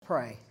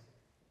pray.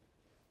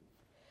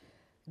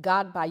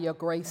 God, by your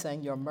grace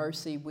and your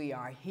mercy, we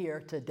are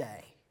here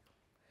today.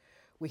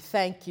 We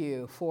thank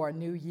you for a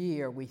new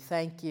year. We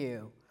thank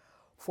you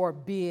for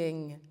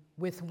being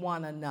with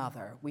one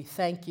another. We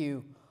thank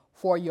you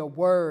for your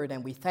word,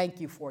 and we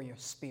thank you for your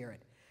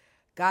spirit.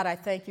 God, I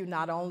thank you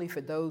not only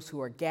for those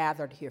who are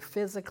gathered here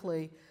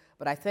physically,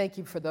 but I thank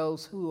you for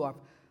those who have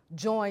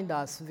joined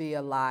us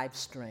via live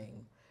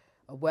stream,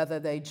 whether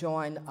they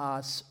join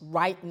us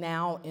right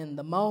now in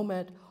the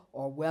moment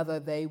or whether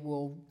they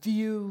will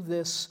view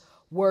this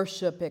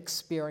worship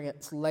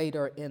experience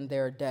later in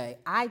their day.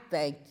 I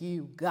thank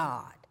you,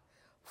 God,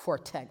 for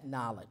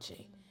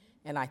technology.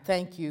 And I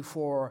thank you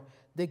for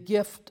the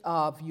gift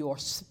of your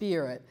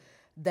spirit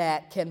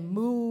that can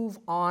move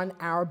on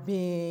our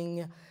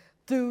being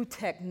through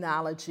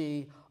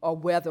technology or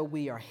whether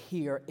we are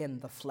here in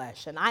the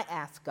flesh. And I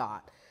ask, God,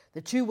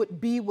 that you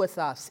would be with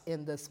us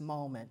in this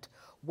moment.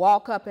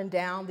 Walk up and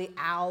down the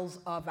aisles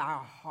of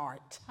our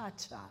heart.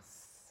 Touch us.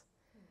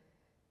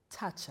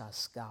 Touch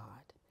us, God.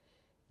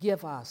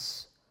 Give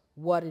us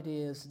what it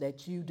is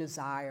that you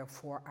desire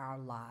for our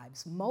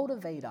lives.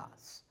 Motivate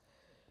us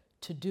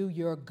to do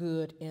your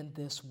good in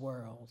this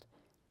world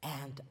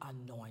and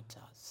anoint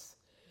us.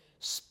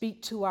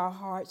 Speak to our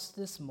hearts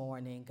this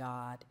morning,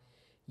 God.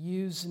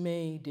 Use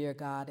me, dear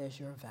God, as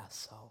your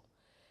vessel.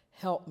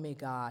 Help me,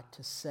 God,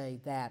 to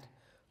say that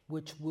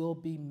which will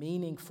be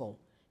meaningful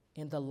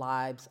in the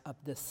lives of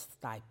this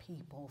thy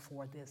people,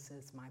 for this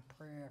is my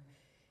prayer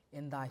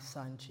in thy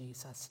Son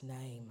Jesus'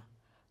 name.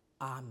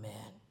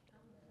 Amen.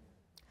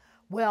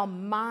 Well,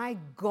 my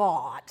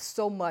God,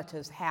 so much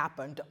has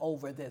happened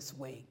over this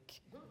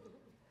week,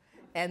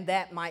 and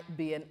that might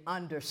be an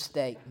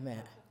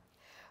understatement.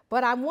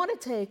 But I want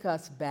to take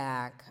us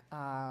back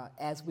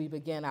as we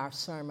begin our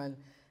sermon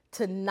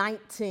to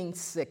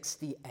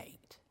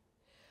 1968.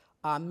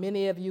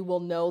 Many of you will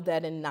know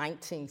that in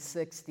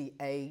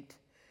 1968,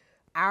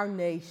 our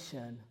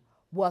nation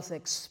was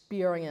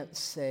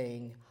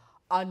experiencing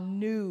a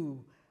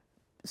new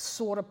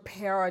sort of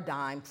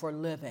paradigm for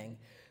living.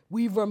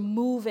 We were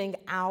moving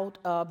out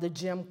of the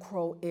Jim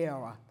Crow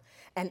era,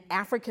 and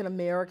African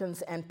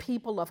Americans and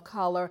people of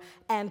color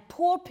and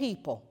poor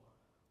people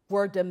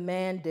were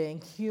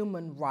demanding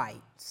human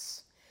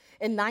rights.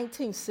 In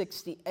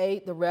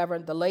 1968,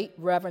 the late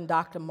Reverend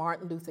Dr.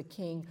 Martin Luther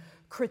King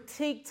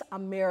critiqued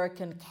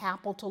American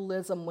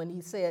capitalism when he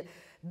said,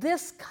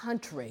 "This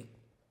country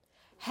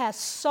has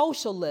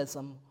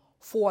socialism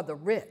for the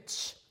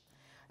rich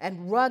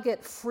and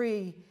rugged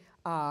free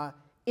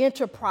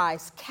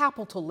enterprise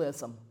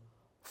capitalism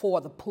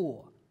for the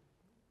poor."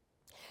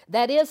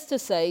 That is to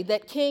say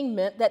that King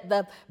meant that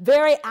the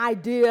very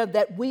idea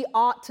that we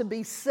ought to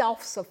be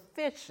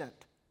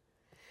self-sufficient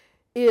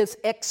is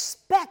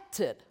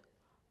expected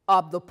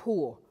of the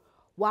poor,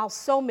 while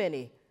so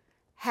many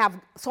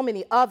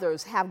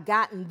others have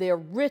gotten their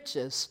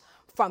riches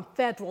from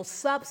federal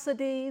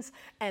subsidies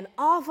and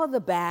off of the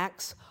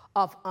backs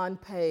of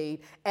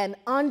unpaid and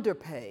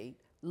underpaid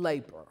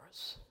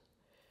laborers.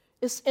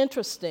 It's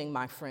interesting,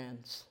 my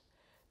friends,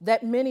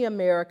 that many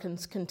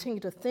Americans continue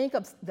to think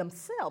of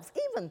themselves,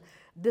 even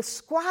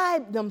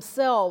describe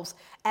themselves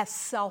as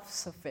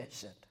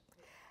self-sufficient,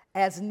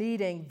 as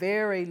needing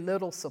very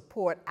little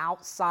support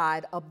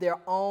outside of their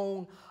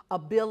own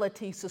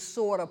ability to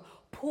sort of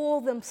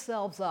pull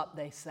themselves up,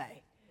 they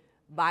say,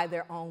 by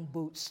their own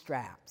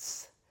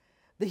bootstraps.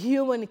 The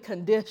human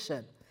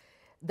condition,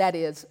 that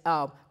is,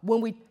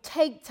 when we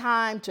take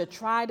time to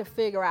try to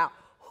figure out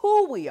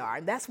who we are,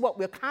 and that's what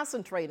we're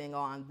concentrating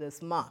on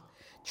this month,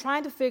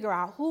 trying to figure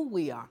out who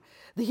we are.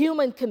 The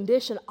human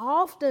condition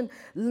often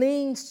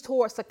leans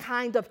towards a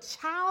kind of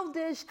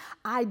childish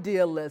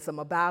idealism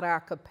about our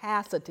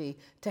capacity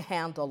to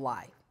handle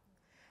life.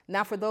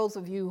 Now, for those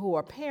of you who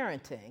are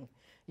parenting,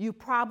 you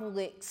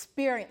probably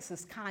experience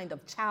this kind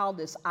of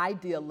childish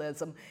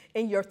idealism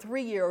in your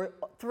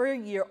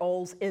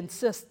three-year-old's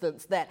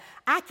insistence that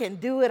I can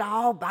do it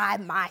all by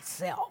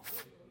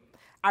myself.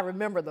 I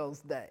remember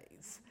those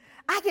days.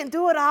 I can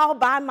do it all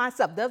by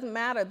myself. Doesn't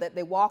matter that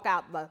they walk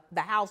out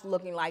the house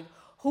looking like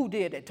who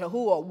did it to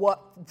who or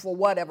what for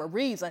whatever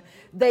reason.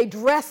 They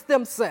dressed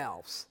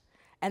themselves,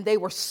 and they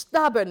were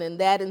stubborn in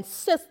that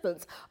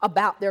insistence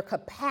about their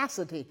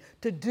capacity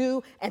to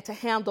do and to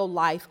handle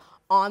life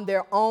on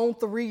their own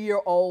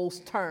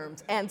three-year-old's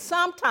terms. And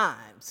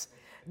sometimes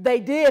they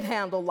did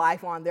handle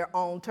life on their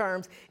own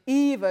terms,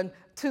 even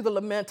to the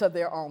lament of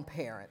their own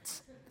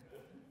parents.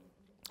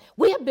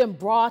 We have been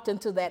brought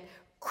into that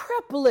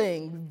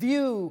crippling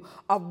view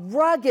of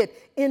rugged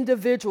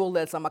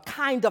individualism, a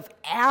kind of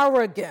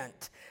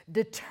arrogant,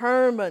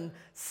 determined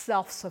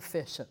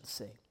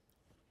self-sufficiency.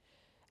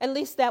 At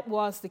least that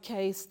was the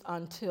case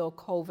until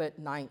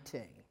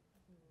COVID-19.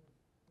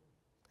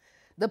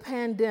 The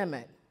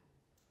pandemic,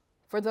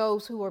 for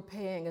those who are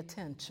paying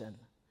attention,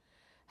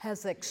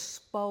 has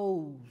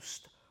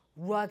exposed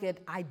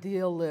rugged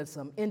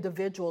idealism,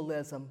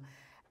 individualism,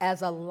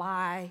 as a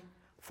lie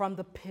from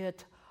the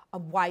pit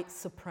of white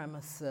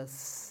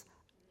supremacist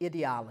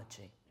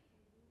ideology.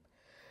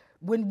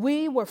 when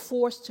we were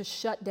forced to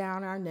shut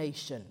down our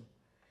nation,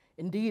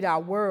 indeed our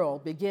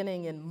world,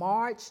 beginning in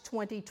March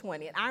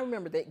 2020. And I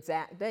remember the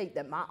exact date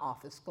that my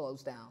office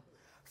closed down,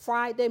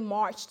 Friday,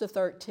 March the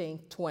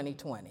 13th,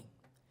 2020.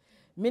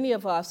 Many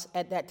of us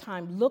at that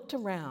time looked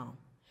around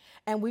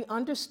and we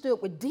understood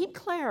with deep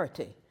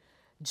clarity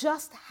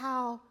just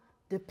how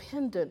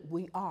dependent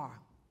we are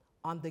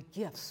on the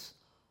gifts,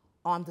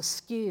 on the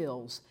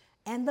skills,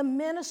 and the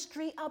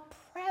ministry of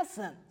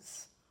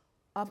presence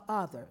of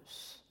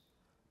others,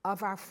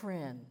 of our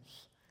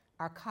friends,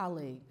 our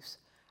colleagues,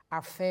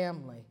 our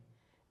family,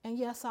 and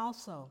yes,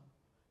 also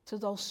to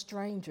those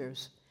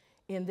strangers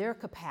in their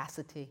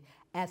capacity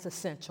as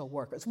essential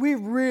workers. We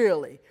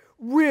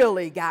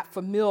really got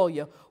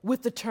familiar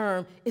with the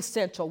term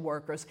essential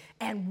workers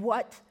and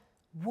what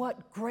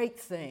great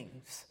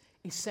things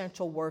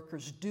essential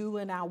workers do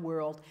in our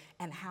world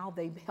and how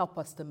they help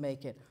us to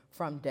make it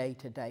from day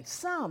to day.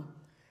 Some,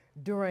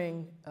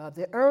 during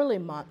the early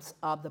months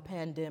of the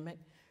pandemic,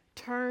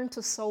 turned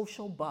to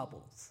social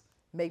bubbles.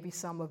 Maybe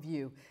some of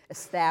you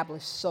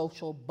established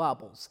social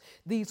bubbles.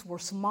 These were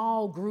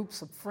small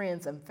groups of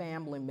friends and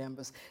family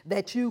members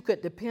that you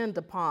could depend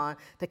upon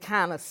to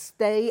kind of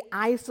stay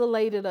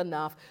isolated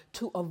enough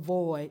to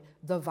avoid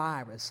the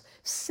virus.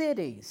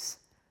 Cities,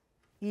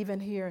 even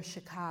here in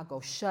Chicago,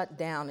 shut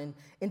down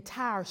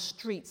entire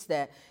streets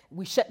that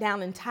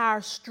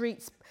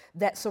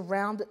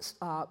surrounded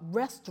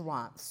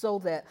restaurants so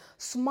that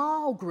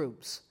small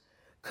groups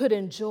could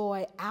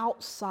enjoy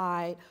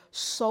outside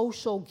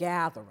social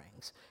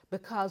gatherings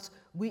because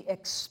we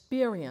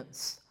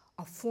experience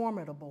a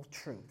formidable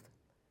truth.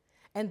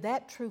 And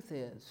that truth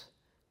is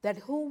that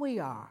who we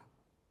are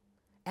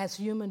as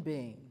human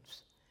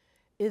beings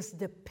is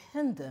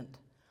dependent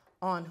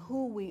on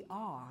who we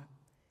are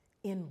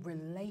in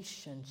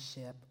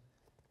relationship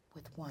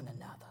with one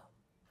another.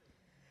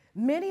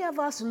 Many of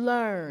us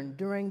learned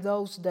during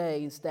those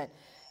days that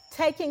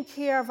taking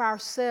care of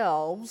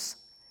ourselves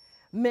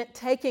meant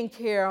taking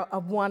care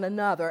of one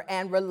another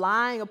and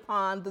relying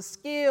upon the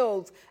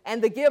skills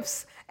and the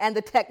gifts and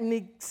the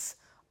techniques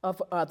of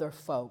other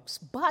folks.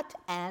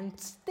 And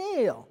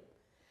still,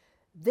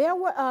 there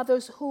were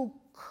others who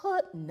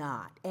could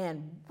not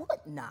and would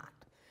not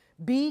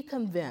be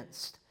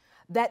convinced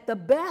that the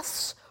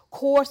best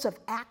course of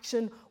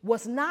action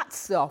was not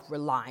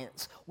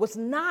self-reliance, was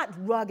not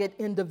rugged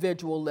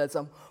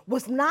individualism,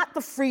 was not the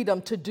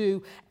freedom to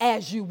do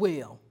as you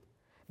will.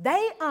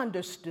 They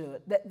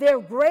understood that their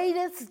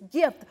greatest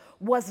gift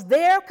was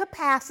their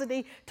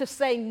capacity to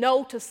say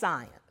no to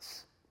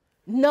science,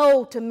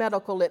 no to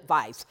medical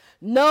advice,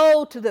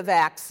 no to the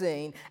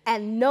vaccine,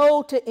 and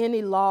no to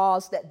any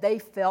laws that they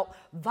felt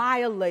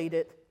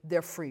violated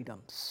their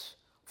freedoms.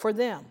 For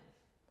them,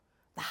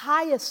 the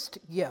highest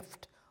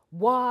gift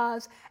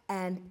was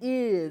and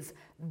is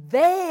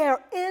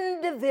their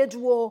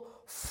individual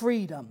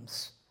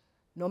freedoms,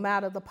 no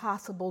matter the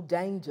possible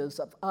dangers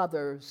of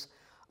others,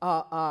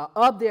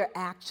 of their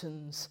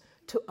actions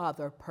to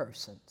other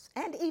persons,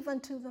 and even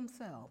to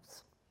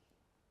themselves.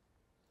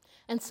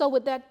 And so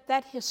with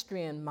that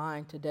history in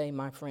mind today,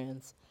 my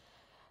friends,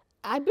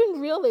 I've been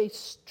really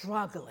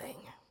struggling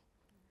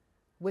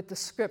with the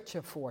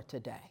scripture for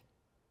today.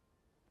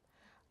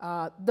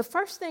 The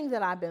first thing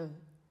that I've been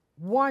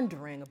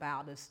wondering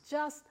about is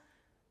just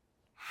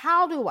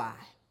how do I,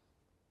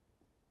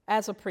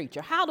 as a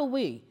preacher, how do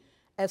we,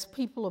 as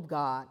people of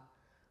God,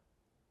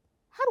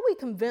 how do we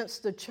convince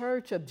the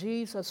Church of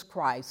Jesus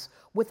Christ,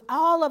 with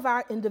all of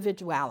our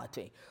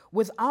individuality,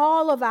 with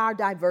all of our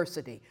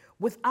diversity,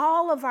 with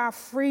all of our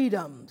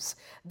freedoms,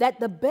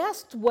 that the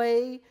best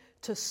way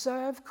to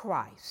serve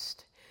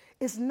Christ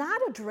is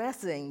not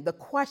addressing the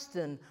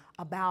question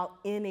about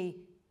any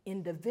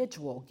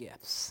individual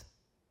gifts,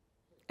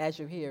 as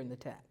you hear in the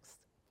text.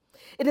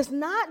 It is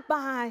not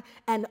by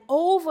an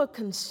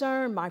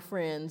over-concern, my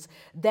friends,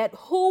 that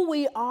who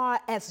we are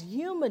as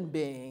human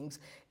beings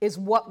is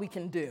what we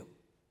can do,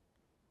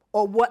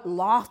 or what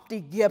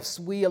lofty gifts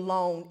we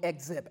alone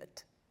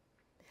exhibit.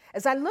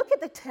 As I look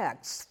at the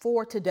text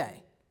for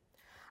today,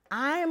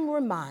 I am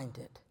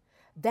reminded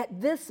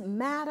that this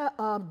matter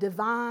of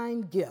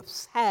divine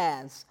gifts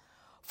has,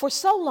 for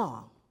so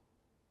long,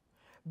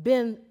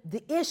 been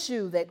the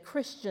issue that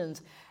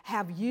Christians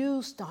have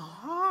used to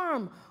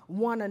harm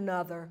one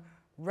another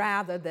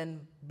rather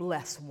than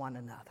bless one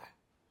another.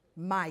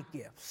 My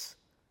gifts,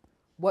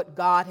 what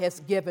God has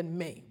given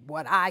me,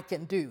 what I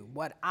can do,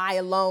 what I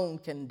alone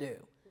can do.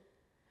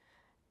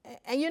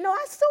 And you know,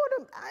 I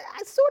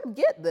sort of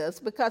get this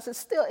because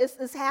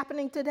it's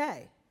happening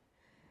today.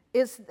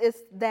 It's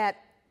that,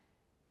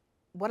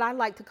 what I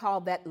like to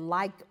call that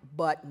like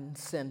button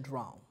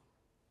syndrome.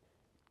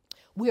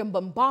 We are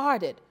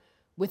bombarded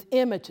with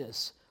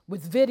images,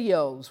 with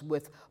videos,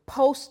 with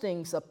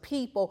postings of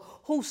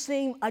people who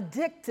seem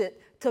addicted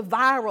to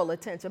viral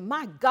attention.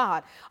 My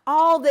God,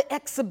 all the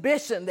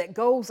exhibition that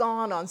goes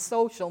on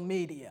social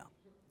media,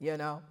 you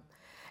know.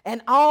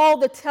 And all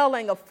the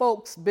telling of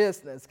folks'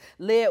 business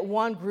led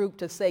one group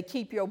to say,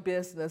 keep your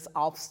business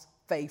off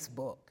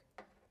Facebook.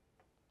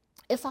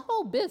 It's a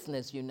whole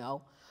business, you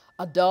know.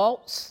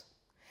 Adults,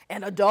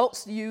 and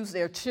adults use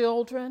their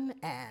children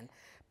and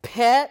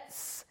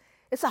pets.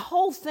 It's a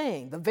whole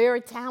thing, the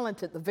very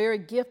talented, the very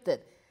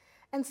gifted.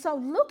 And so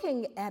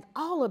looking at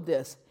all of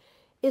this,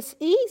 it's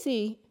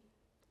easy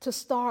to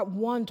start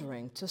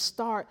wondering, to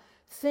start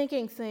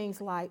thinking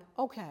things like,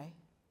 okay,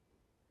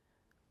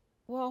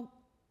 well,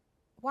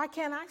 why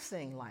can't I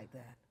sing like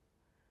that?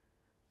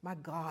 My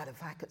God,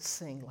 if I could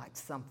sing like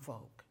some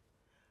folk,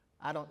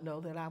 I don't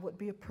know that I would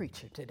be a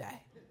preacher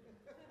today.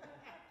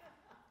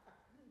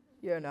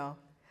 You know?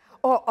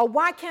 Or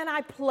why can't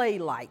I play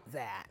like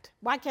that?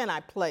 Why can't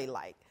I play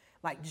like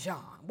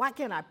John? Why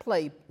can't I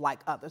play like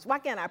others? Why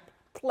can't I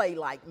play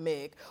like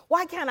Meg?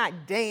 Why can't I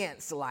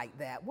dance like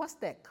that? What's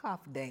that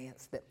cuff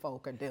dance that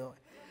folk are doing?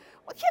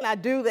 Why can't I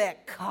do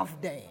that cuff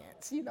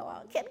dance? You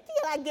know, can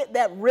I get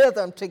that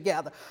rhythm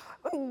together?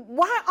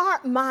 Why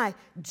aren't my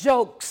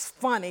jokes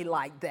funny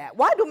like that?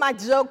 Why do my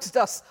jokes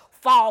just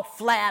fall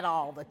flat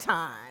all the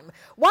time?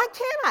 Why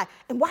can't I?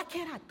 And why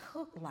can't I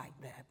cook like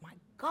that? My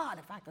God,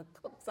 if I could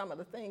cook some of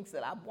the things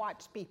that I've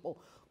watched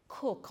people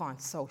cook on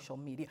social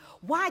media.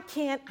 Why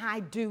can't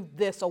I do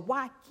this? Or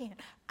why can't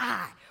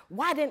I?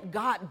 Why didn't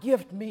God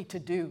gift me to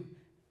do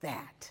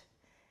that?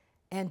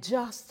 And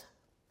just,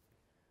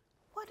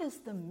 what is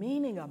the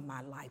meaning of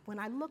my life? When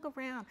I look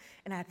around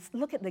and I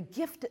look at the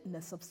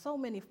giftedness of so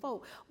many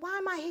folk, why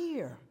am I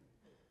here?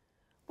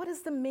 What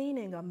is the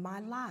meaning of my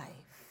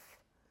life?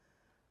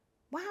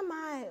 What am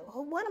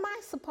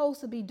I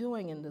supposed to be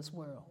doing in this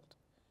world?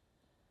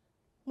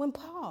 When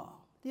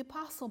Paul, the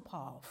Apostle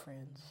Paul,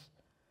 friends,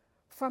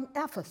 from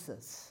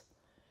Ephesus,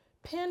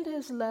 penned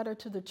his letter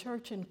to the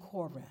church in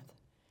Corinth,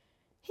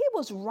 he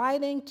was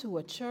writing to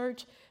a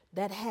church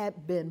that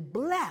had been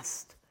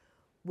blessed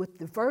with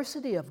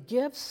diversity of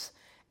gifts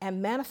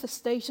and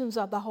manifestations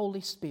of the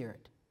Holy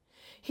Spirit.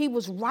 He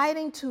was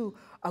writing to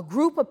a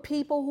group of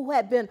people who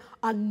had been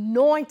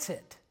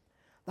anointed.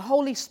 The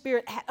Holy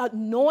Spirit had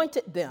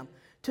anointed them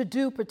to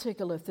do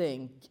particular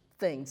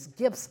things,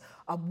 gifts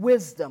of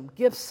wisdom,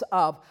 gifts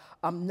of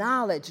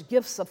knowledge,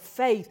 gifts of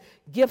faith,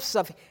 gifts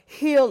of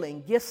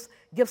healing,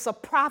 gifts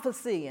of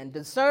prophecy and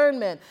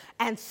discernment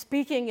and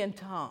speaking in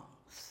tongues.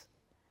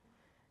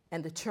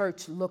 And the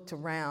church looked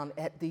around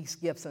at these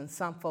gifts, and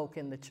some folk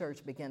in the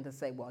church began to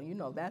say, well, you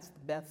know, that's the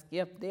best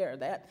gift there.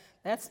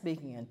 That's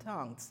speaking in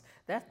tongues.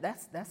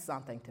 That's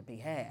something to be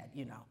had,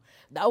 you know.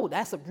 Oh,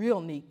 that's a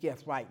real neat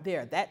gift right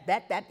there.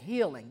 That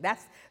healing,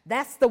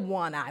 that's the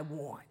one I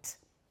want.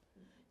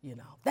 You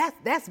know,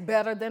 that's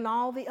better than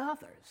all the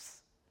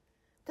others.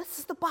 This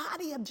is the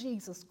body of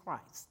Jesus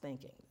Christ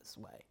thinking this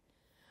way.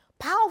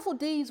 Powerful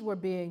deeds were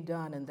being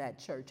done in that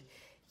church.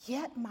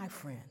 Yet, my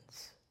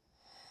friends,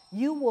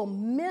 you will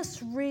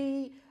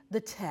misread the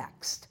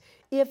text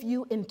if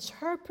you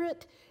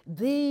interpret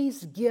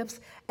these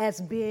gifts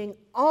as being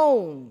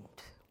owned,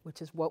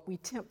 which is what we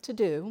attempt to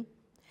do,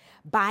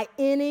 by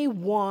any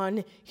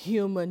one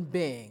human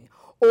being,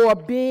 or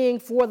being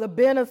for the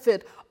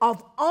benefit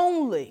of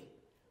only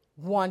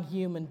one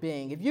human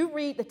being. If you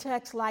read the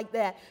text like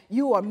that,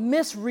 you are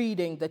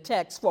misreading the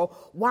text. For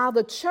while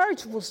the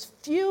church was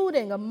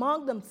feuding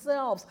among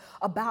themselves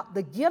about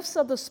the gifts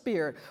of the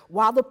Spirit,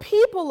 while the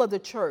people of the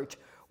church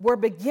were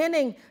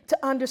beginning to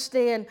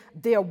understand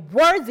their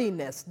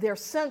worthiness, their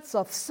sense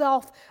of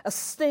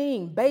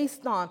self-esteem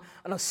based on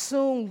an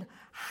assumed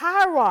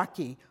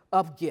hierarchy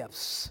of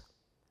gifts,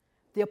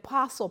 the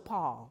Apostle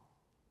Paul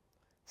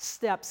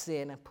steps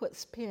in and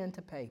puts pen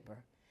to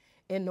paper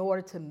in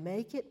order to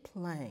make it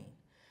plain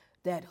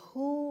that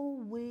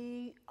who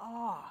we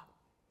are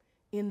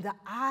in the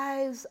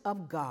eyes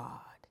of God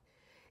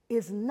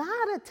is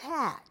not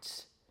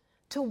attached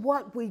to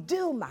what we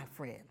do, my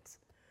friends,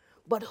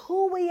 but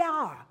who we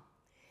are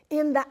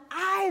in the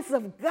eyes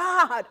of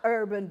God,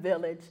 Urban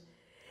Village,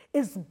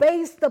 is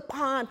based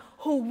upon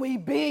who we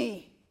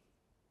be.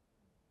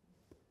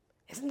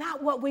 It's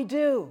not what we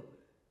do,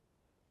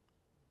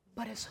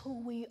 but it's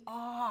who we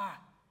are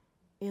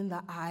in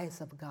the eyes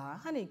of God.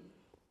 Honey,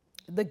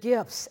 the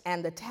gifts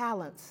and the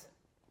talents,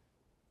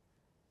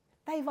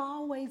 they've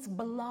always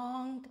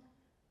belonged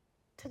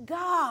to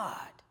God.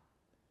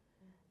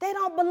 They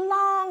don't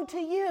belong to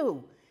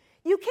you.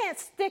 You can't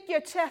stick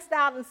your chest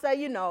out and say,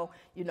 you know,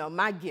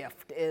 my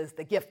gift is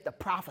the gift of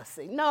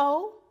prophecy.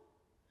 No,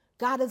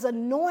 God has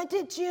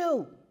anointed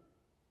you.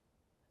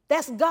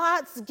 That's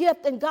God's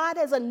gift, and God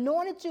has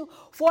anointed you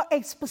for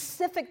a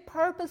specific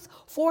purpose,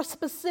 for a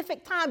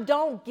specific time.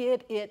 Don't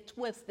get it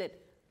twisted.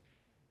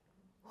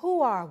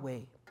 Who are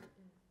we?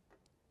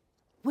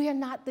 We are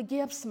not the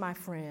gifts, my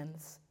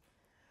friends.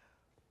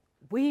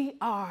 We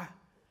are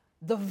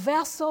the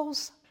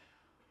vessels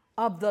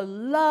of the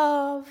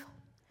love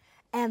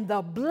and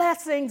the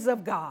blessings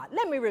of God.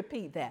 Let me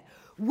repeat that.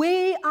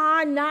 We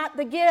are not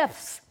the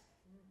gifts.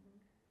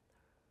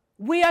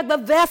 We are the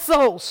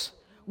vessels.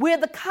 We're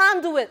the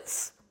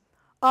conduits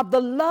of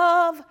the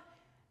love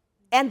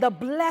and the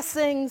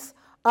blessings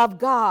of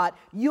God.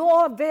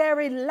 Your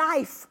very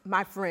life,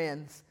 my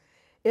friends,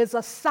 is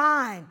a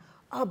sign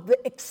of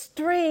the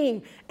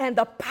extreme and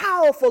the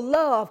powerful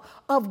love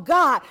of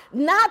God.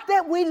 Not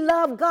that we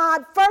love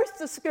God first,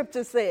 the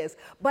scripture says,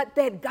 but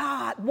that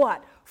God,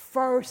 what?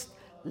 First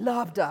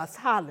loved us.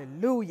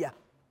 Hallelujah.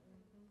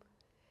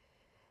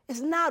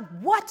 It's not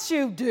what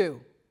you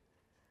do,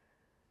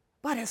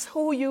 but it's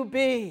who you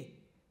be.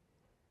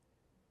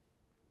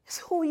 It's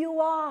who you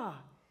are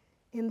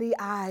in the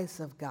eyes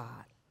of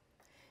God.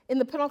 In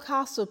the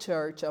Pentecostal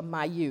church of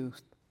my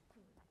youth,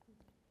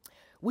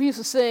 we used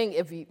to sing,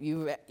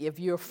 if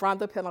you're from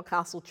the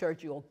Pentecostal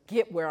church, you'll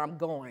get where I'm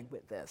going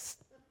with this.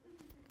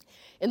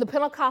 In the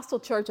Pentecostal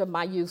church of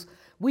my youth,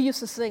 we used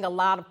to sing a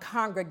lot of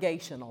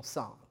congregational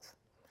songs.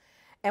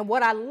 And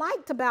what I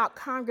liked about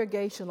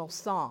congregational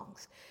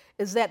songs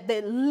is that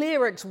the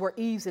lyrics were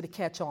easy to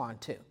catch on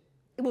to.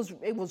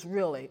 It was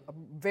really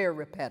very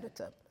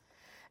repetitive.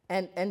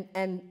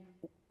 And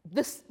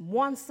this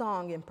one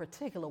song in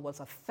particular was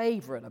a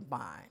favorite of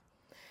mine.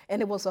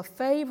 And it was a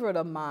favorite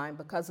of mine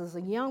because as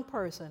a young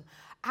person,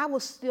 I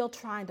was still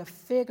trying to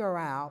figure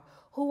out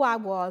who I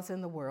was in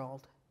the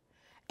world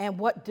and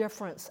what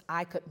difference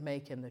I could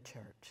make in the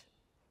church.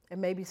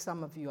 And maybe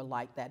some of you are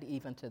like that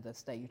even to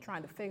this day. You're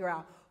trying to figure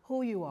out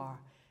who you are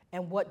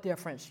and what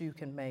difference you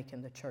can make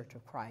in the Church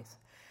of Christ.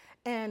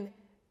 And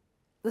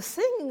the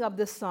singing of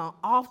this song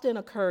often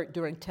occurred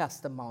during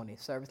testimony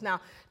service.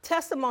 Now,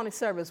 testimony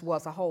service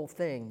was a whole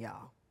thing,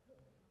 y'all.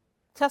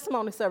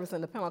 Testimony service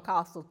in the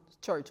Pentecostal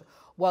church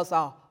was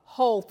a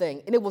whole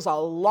thing, and it was a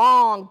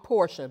long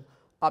portion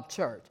of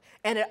church.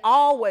 And it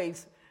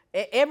always,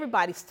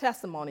 everybody's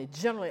testimony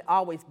generally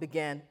always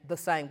began the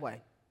same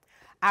way.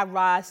 I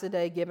rise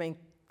today giving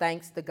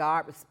thanks to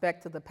God,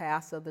 respect to the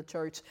pastor of the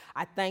church.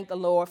 I thank the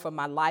Lord for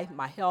my life,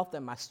 my health,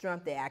 and my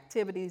strength, the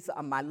activities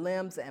of my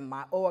limbs and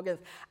my organs.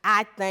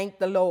 I thank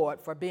the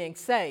Lord for being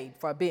saved,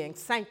 for being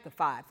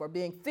sanctified, for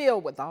being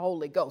filled with the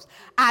Holy Ghost.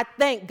 I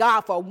thank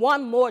God for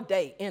one more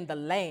day in the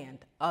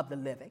land of the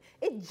living.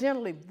 It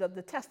generally,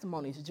 the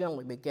testimonies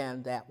generally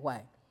began that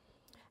way.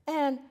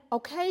 And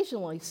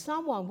occasionally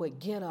someone would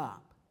get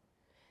up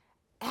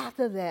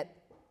after that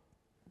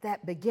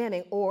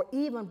beginning or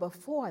even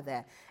before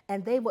that,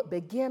 and they would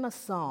begin a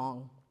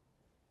song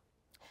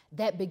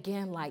that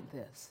began like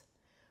this.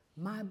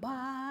 My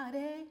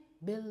body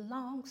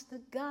belongs to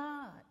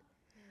God.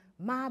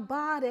 My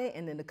body,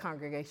 and then the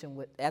congregation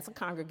would, as a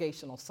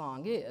congregational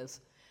song is,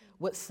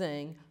 would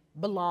sing,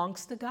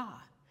 belongs to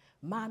God.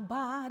 My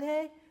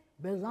body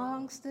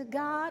belongs to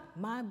God.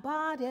 My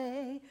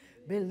body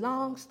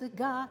belongs to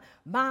God.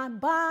 My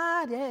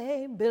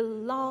body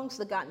belongs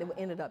to God. And they would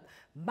end it up,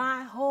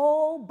 my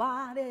whole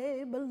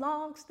body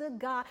belongs to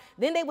God.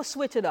 Then they would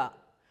switch it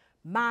up.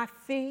 My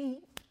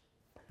feet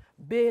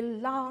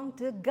belong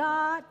to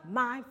God.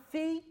 My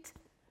feet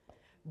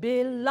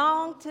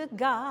belong to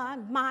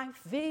God. My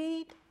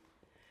feet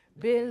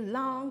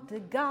belong to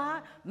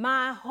God.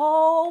 My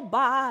whole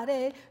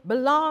body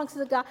belongs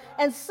to God.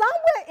 And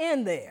somewhere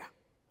in there,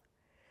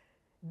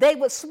 they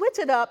would switch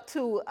it up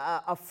to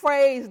a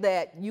phrase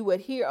that you would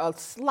hear a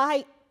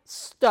slight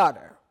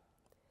stutter.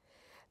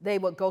 They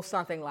would go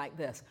something like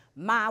this.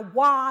 My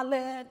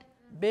wallet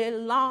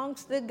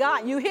belongs to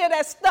God. You hear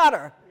that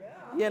stutter,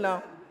 you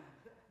know,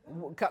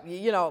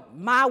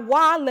 my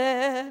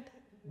wallet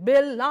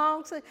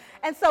belongs to,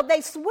 and so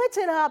they switch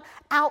it up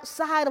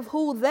outside of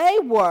who they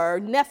were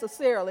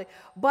necessarily,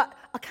 but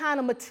a kind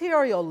of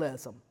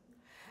materialism.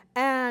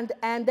 And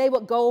they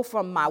would go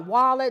from my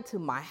wallet to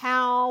my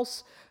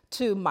house,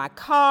 to my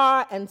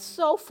car, and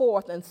so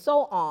forth and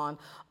so on,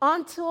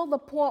 until the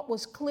point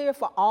was clear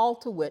for all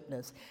to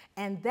witness.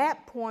 And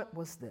that point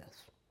was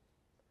this.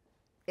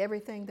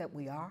 Everything that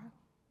we are,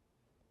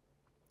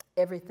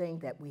 everything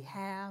that we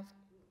have,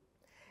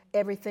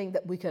 everything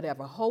that we could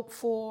ever hope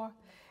for,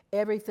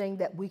 everything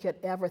that we could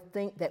ever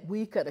think that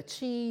we could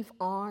achieve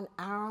on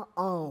our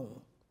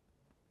own,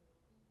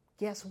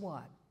 guess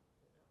what?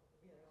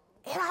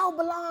 It all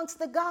belongs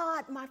to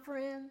God, my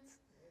friends.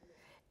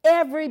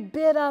 Every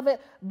bit of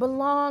it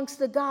belongs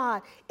to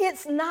God.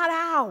 It's not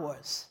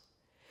ours.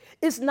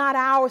 It's not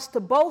ours to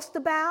boast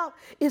about.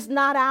 It's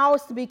not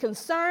ours to be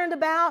concerned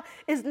about.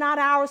 It's not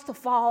ours to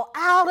fall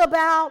out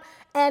about.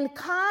 And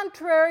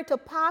contrary to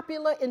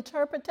popular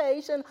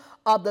interpretation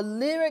of the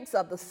lyrics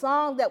of the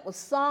song that was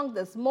sung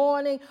this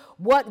morning,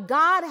 what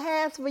God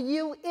has for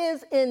you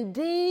is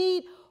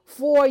indeed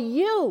for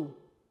you.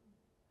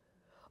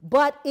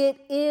 But it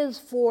is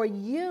for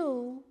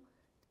you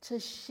to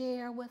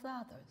share with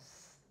others.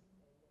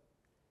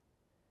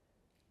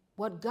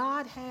 What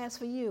God has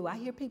for you, I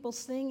hear people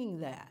singing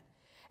that,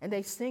 and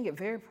they sing it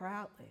very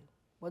proudly.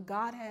 What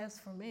God has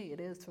for me, it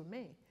is for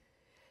me.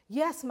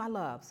 Yes, my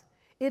loves,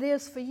 it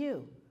is for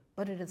you,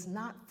 but it is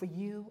not for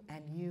you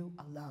and you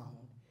alone.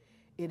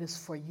 It is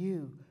for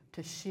you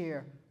to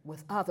share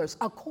with others.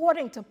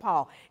 According to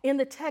Paul, in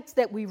the text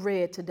that we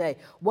read today,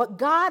 what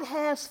God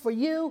has for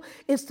you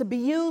is to be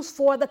used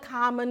for the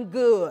common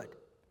good.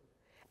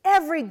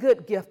 Every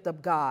good gift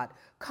of God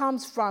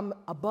comes from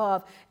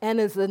above and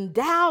is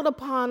endowed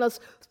upon us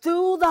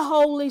through the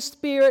Holy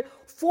Spirit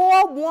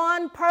for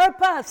one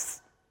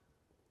purpose.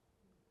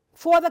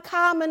 for the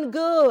common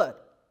good,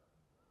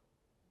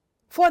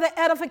 for the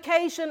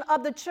edification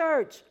of the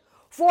church,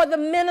 for the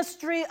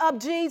ministry of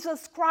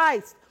Jesus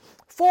Christ,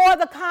 for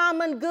the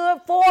common good,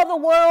 for the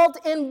world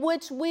in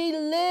which we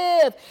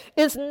live.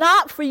 It's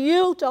not for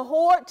you to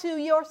hoard to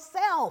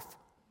yourself.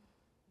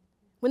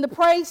 When the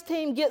praise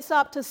team gets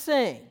up to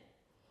sing,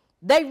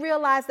 they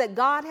realize that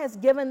God has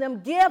given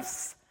them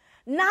gifts,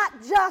 not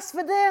just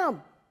for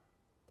them,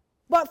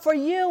 but for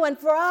you and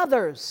for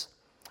others.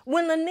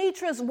 When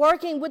Lenitra is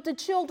working with the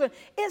children,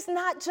 it's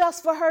not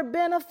just for her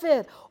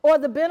benefit or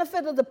the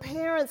benefit of the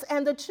parents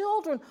and the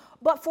children,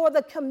 but for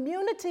the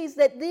communities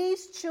that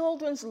these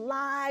children's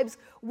lives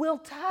will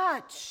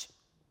touch.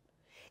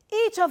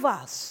 Each of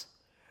us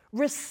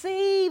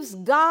receives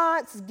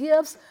God's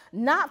gifts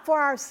not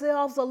for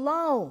ourselves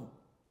alone,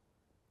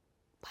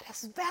 but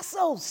as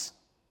vessels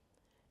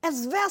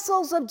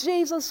of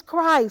Jesus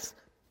Christ.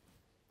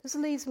 This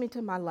leads me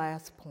to my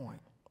last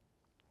point.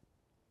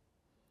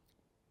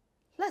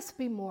 Let's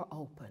be more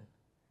open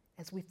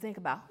as we think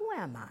about, who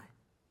am I?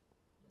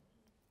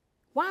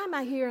 Why am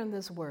I here in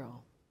this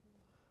world?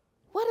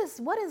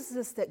 What is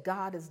this that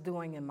God is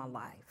doing in my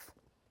life?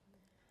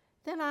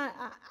 Then I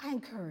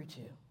encourage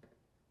you,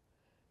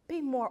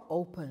 be more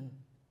open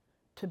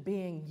to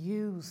being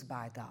used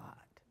by God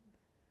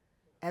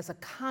as a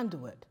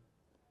conduit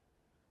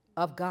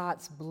of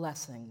God's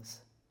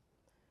blessings,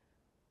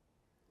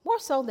 more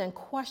so than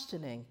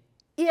questioning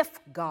if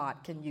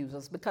God can use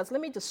us, because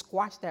let me just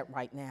squash that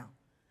right now.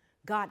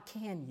 God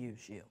can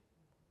use you,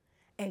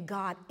 and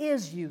God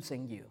is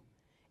using you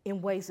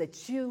in ways that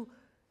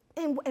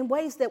in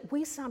ways that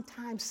we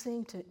sometimes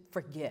seem to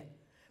forget,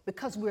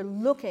 because we're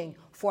looking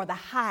for the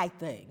high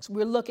things.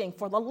 We're looking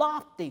for the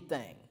lofty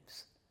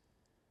things.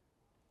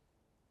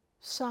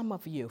 For some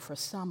of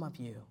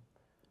you,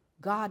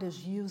 God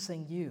is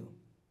using you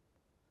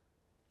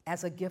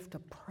as a gift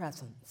of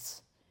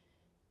presence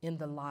in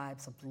the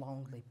lives of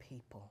lonely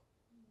people.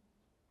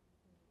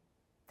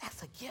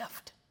 That's a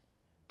gift,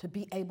 to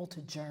be able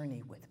to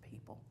journey with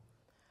people.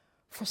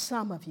 For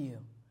some of you,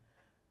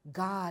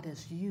 God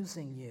is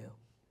using you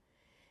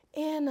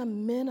in a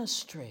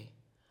ministry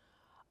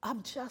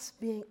of just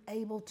being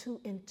able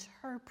to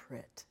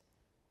interpret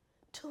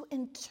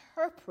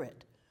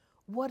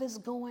what is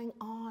going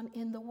on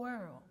in the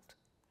world.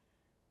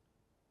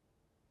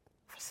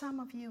 For some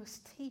of you, it's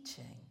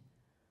teaching.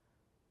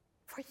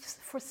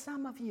 For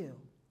some of you,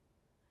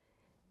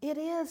 it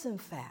is in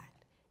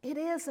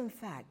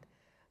fact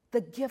the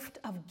gift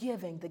of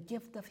giving, the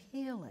gift of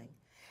healing,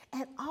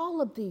 and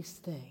all of these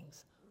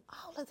things.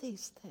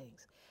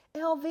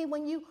 LV,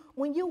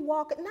 when you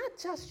walk, not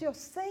just your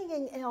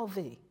singing,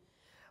 LV,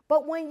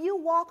 but when you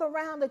walk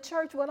around the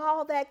church with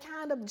all that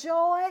kind of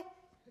joy,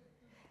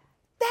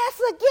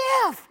 that's a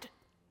gift.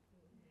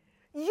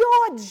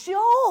 Your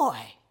joy,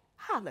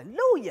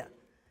 hallelujah,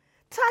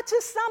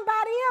 touches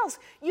somebody else.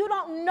 You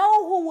don't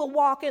know who will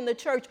walk in the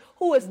church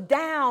who is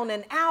down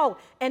and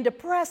out and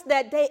depressed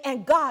that day,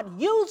 and God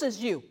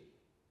uses you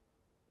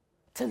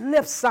to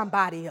lift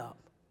somebody up.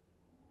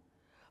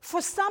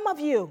 For some of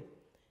you,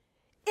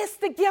 it's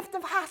the gift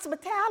of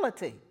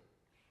hospitality.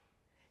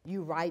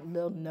 You write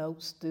little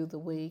notes through the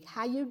week.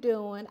 How you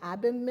doing? I've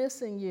been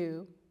missing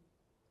you.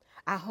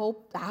 I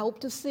hope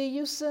to see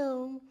you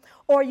soon.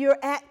 Or you're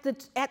at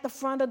the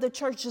front of the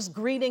church just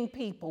greeting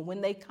people when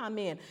they come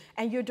in,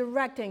 and you're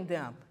directing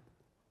them.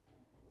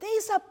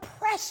 These are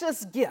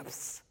precious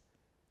gifts.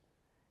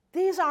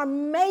 These are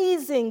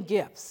amazing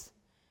gifts.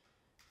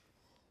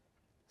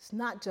 It's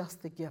not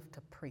just the gift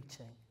of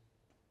preaching.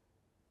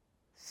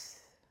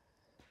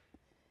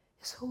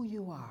 It's who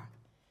you are,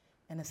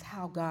 and it's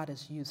how God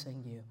is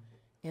using you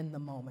in the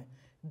moment.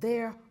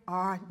 There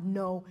are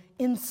no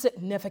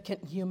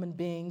insignificant human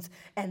beings,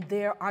 and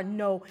there are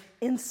no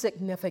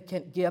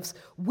insignificant gifts.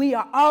 We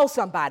are all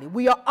somebody.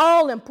 We are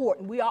all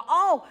important. We are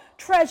all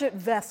treasured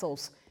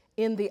vessels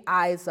in the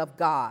eyes of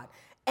God.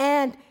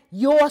 And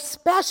your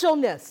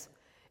specialness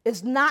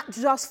is not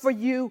just for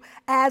you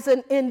as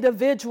an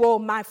individual,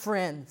 my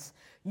friends.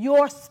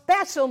 Your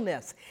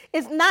specialness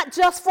is not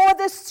just for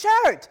this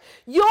church.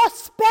 Your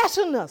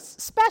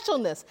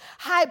specialness,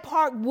 Hyde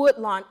Park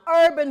Woodlawn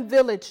Urban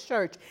Village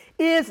Church,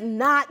 is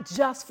not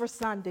just for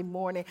Sunday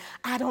morning.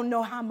 I don't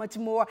know how much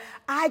more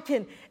I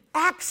can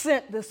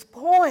accent this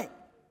point.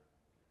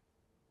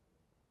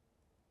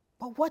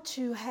 But what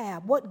you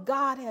have, what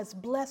God has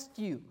blessed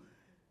you,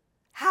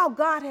 how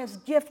God has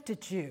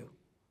gifted you,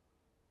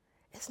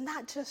 it's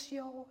not just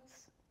yours.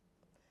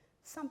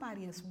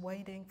 Somebody is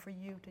waiting for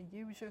you to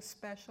use your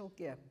special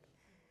gift.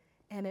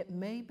 And it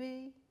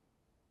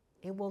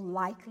will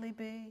likely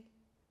be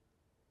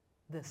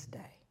this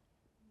day.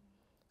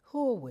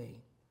 Who are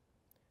we?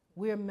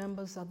 We're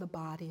members of the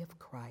body of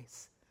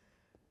Christ,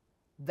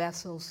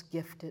 vessels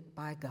gifted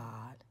by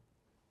God,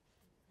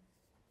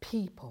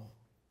 people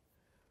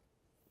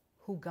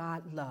who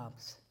God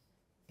loves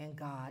and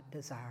God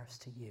desires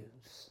to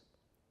use.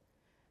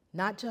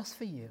 Not just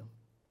for you,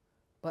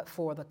 but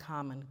for the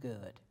common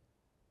good.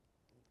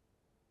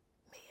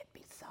 May it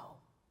be so.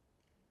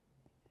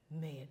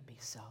 May it be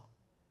so.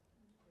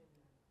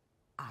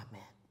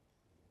 Amen.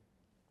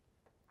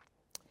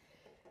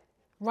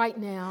 Right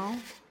now,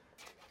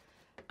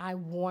 I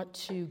want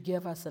to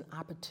give us an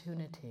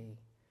opportunity,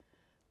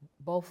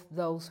 both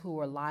those who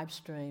are live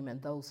stream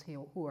and those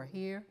who are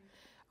here.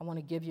 I want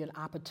to give you an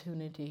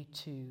opportunity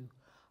to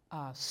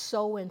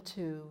sow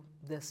into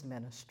this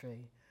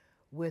ministry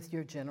with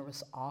your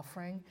generous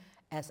offering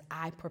as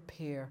I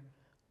prepare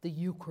the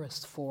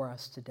Eucharist for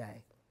us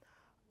today.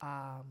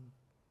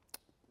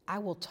 I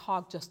will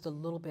talk just a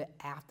little bit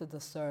after the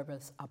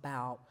service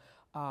about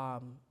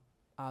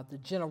the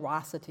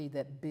generosity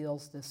that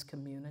builds this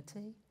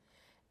community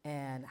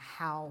and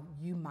how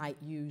you might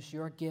use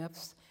your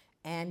gifts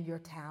and your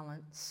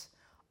talents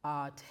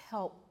to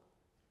help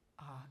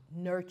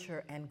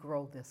nurture and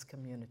grow this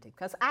community.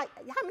 Because how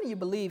many of you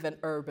believe in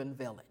Urban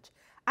Village?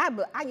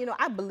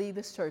 I believe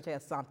this church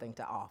has something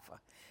to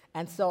offer.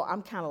 And so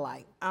I'm kind of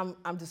like,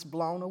 I'm just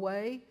blown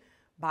away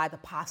by the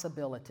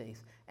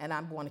possibilities, and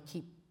I'm going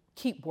to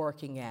keep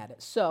working at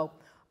it. So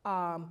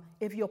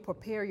if you'll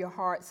prepare your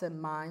hearts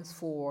and minds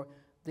for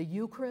the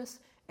Eucharist,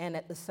 and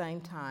at the same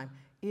time,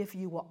 if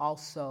you will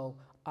also,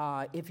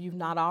 if you've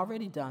not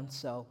already done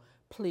so,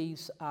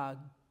 please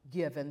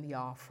give in the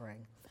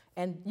offering.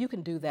 And you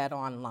can do that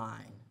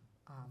online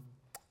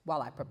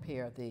while I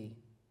prepare the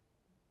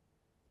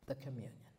communion.